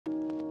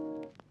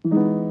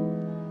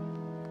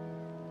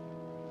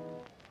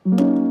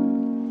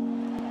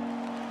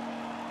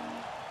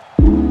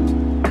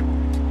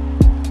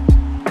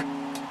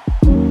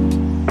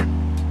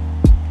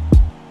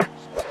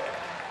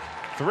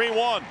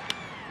21.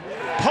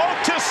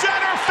 Poke to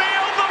center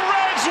field. The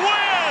Reds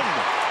win.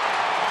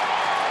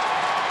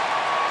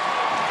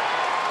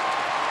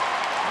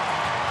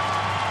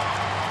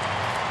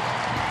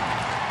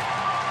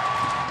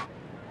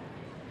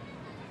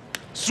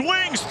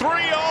 Swings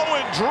 3-0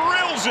 and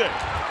drills it. A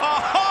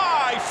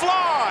high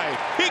fly.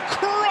 He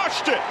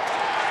crushed it.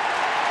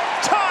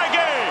 Tie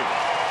game.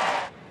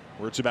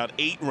 Where it's about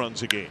 8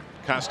 runs a game.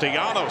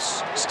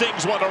 Castellanos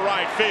stings one to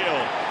right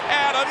field.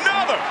 And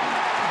another.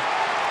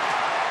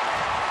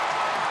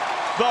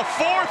 The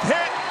 4th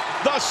hit,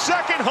 the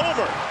 2nd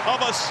homer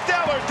of a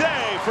stellar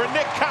day for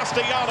Nick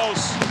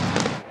Castellanos.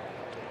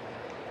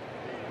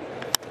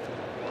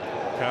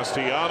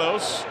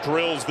 Castellanos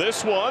drills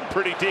this one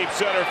pretty deep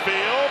center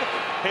field.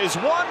 His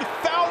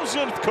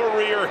 1,000th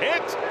career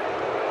hit.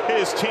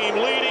 His team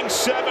leading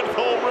 7th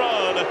home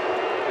run.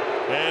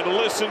 And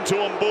listen to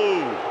him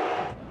boo.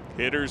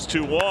 Hitters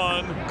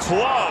 2-1,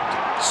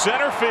 clubbed,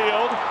 center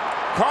field.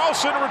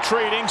 Carlson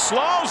retreating,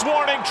 slows,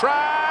 warning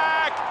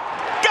track,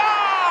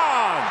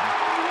 gone!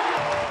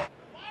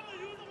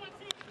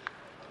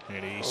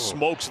 And he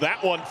smokes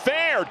that one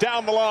fair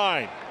down the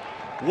line.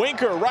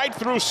 Winker right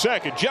through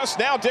second. Just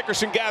now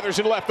Dickerson gathers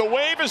in left. The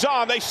wave is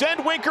on. They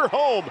send Winker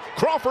home.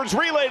 Crawford's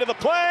relay to the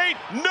plate.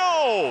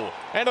 No!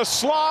 And a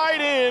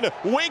slide in.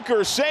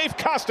 Winker safe.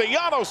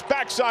 Castellanos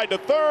backside to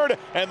third.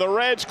 And the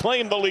Reds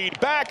claim the lead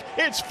back.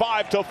 It's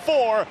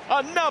 5-4.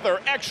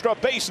 Another extra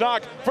base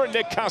knock for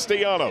Nick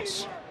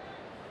Castellanos.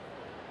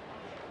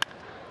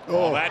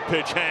 Oh, that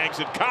pitch hangs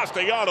and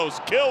Castellanos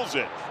kills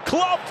it.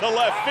 Club to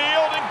left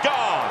field and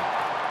gone.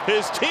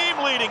 His team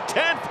leading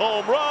 10th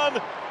home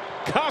run.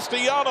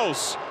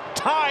 Castellanos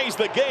ties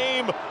the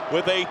game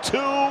with a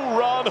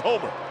 2-run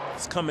homer.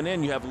 It's coming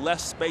in, you have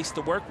less space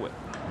to work with.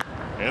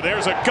 And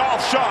there's a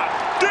golf shot,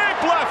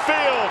 deep left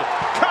field.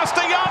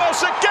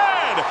 Castellanos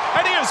again,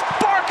 and he is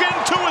barking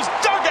to his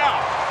dugout.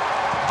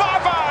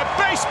 Bye-bye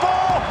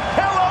baseball,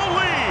 hello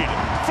lead.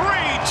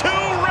 3-2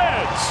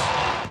 Reds.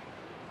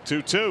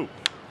 2-2.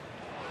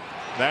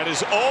 That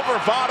is over.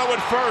 Votto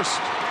at first.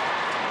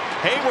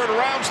 Hayward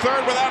rounds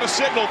third without a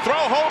signal.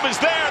 Throw home is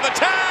there. The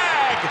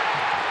tag.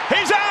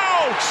 He's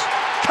out!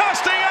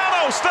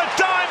 Castellanos, the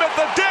dime at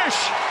the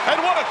dish.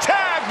 And what a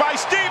tag by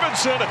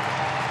Stevenson.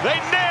 They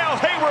nail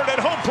Hayward at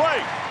home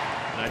plate.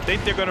 And I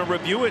think they're going to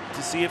review it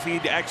to see if he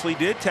actually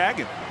did tag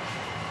him.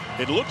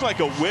 It looked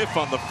like a whiff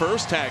on the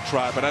first tag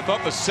try, but I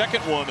thought the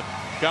second one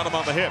got him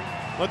on the hip.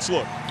 Let's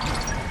look.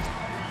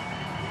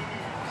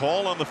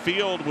 Call on the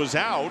field was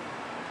out.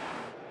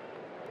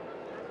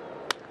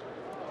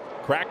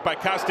 Cracked by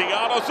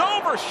Castellanos,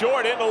 over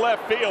short into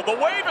left field. The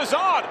wave is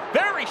on,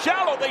 very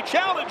shallow. They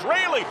challenge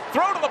Raley.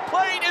 Throw to the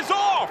plate is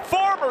off.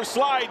 Farmer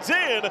slides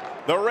in.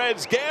 The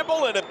Reds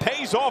gamble, and it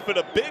pays off in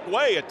a big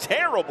way. A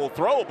terrible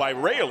throw by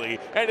Raley,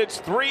 and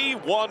it's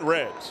 3-1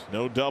 Reds.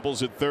 No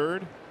doubles at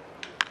third.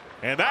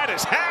 And that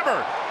is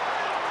hammered.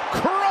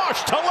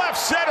 Crushed to left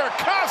center.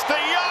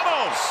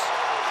 Castellanos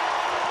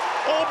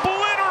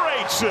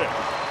obliterates it.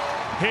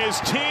 His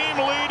team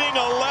leading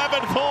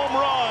 11th home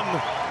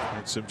run.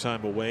 Some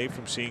time away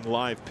from seeing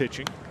live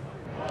pitching.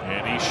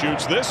 And he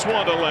shoots this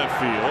one to left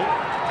field.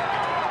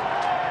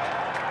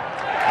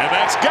 And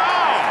that's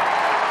gone.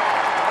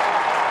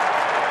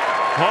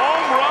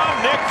 Home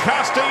run, Nick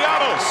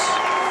Castellanos.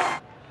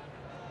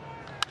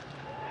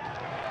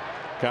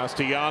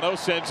 Castellanos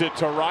sends it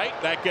to right.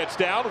 That gets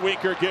down.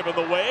 Winker giving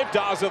the wave.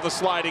 Daza the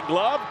sliding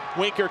glove.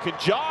 Winker can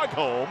jog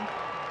home.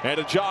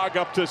 And a jog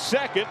up to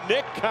second.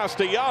 Nick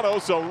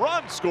Castellanos, a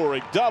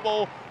run-scoring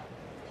double.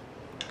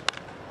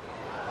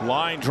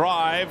 Line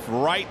drive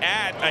right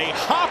at a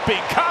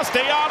hopping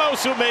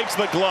Castellanos, who makes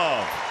the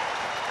glove.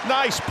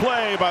 Nice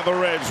play by the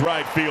Reds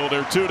right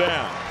fielder. 2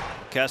 down.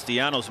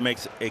 Castellanos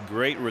makes a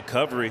great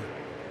recovery.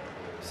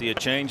 See a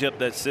changeup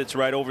that sits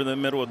right over the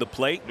middle of the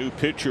plate. New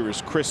pitcher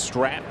is Chris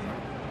Stratton.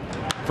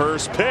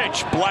 First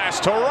pitch,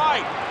 blast to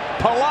right.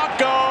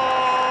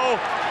 Polanco.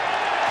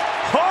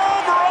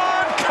 Home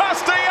run,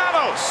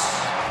 Castellanos.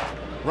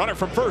 Runner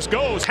from first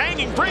goes,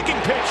 hanging,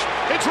 breaking pitch.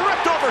 It's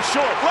ripped over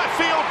short, left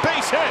field,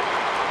 base hit.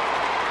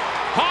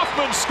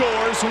 Hoffman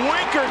scores,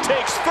 Winker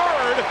takes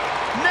third,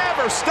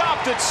 never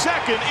stopped at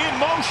second in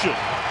motion.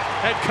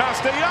 And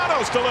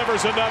Castellanos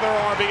delivers another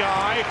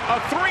RBI, a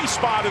 3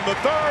 spot in the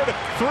third,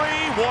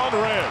 3-1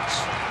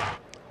 Reds.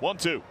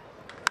 1-2.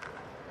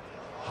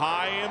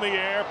 High in the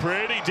air,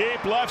 pretty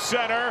deep left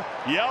center.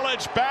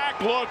 Yelich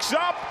back, looks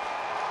up,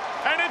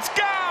 and it's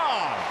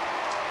gone.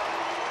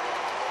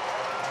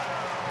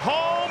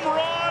 Home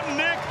run,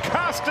 Nick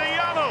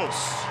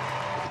Castellanos.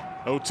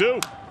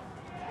 0-2.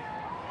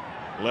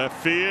 Left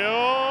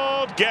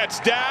field, gets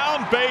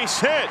down, base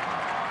hit.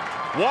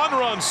 1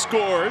 run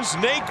scores,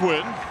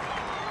 Naquin.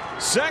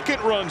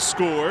 2nd run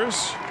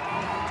scores.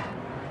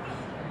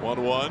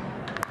 1-1.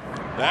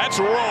 That's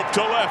roped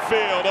to left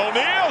field.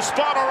 O'Neill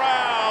spun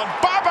around.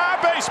 Bye-bye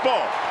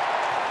baseball.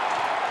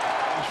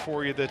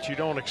 For you that you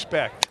don't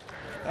expect.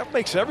 That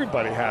makes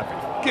everybody happy.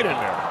 Get in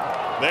there.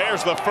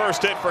 There's the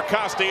first hit for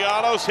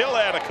Castellanos. He'll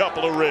add a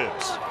couple of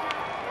ribs.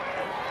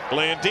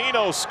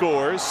 Blandino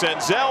scores.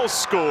 Senzel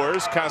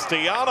scores.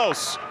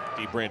 Castellanos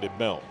debranded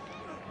Mel.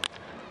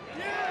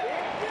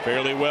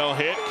 Fairly well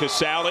hit.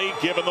 Casale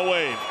given the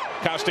wave.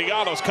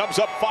 Castellanos comes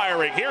up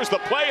firing. Here's the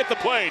play at the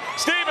plate.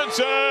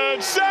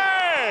 Stevenson,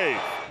 save!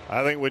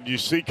 I think when you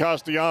see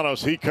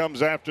Castellanos, he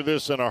comes after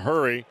this in a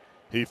hurry.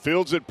 He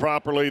fields it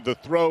properly. The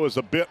throw is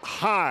a bit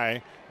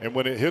high, and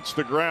when it hits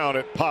the ground,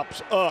 it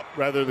pops up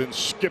rather than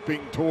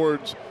skipping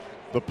towards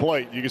the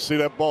plate. You can see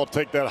that ball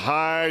take that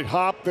high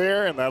hop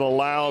there, and that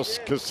allows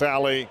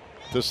Casale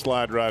to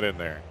slide right in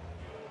there.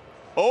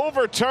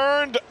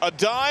 Overturned, a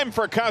dime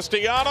for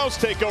Castellanos.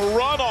 Take a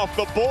run off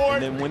the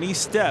board. And then when he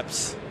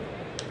steps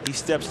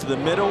to the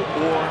middle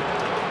or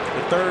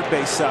the third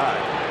base side.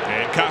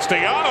 And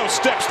Castellanos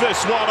steps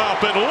this one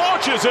up and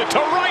launches it to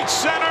right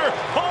center.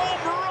 Home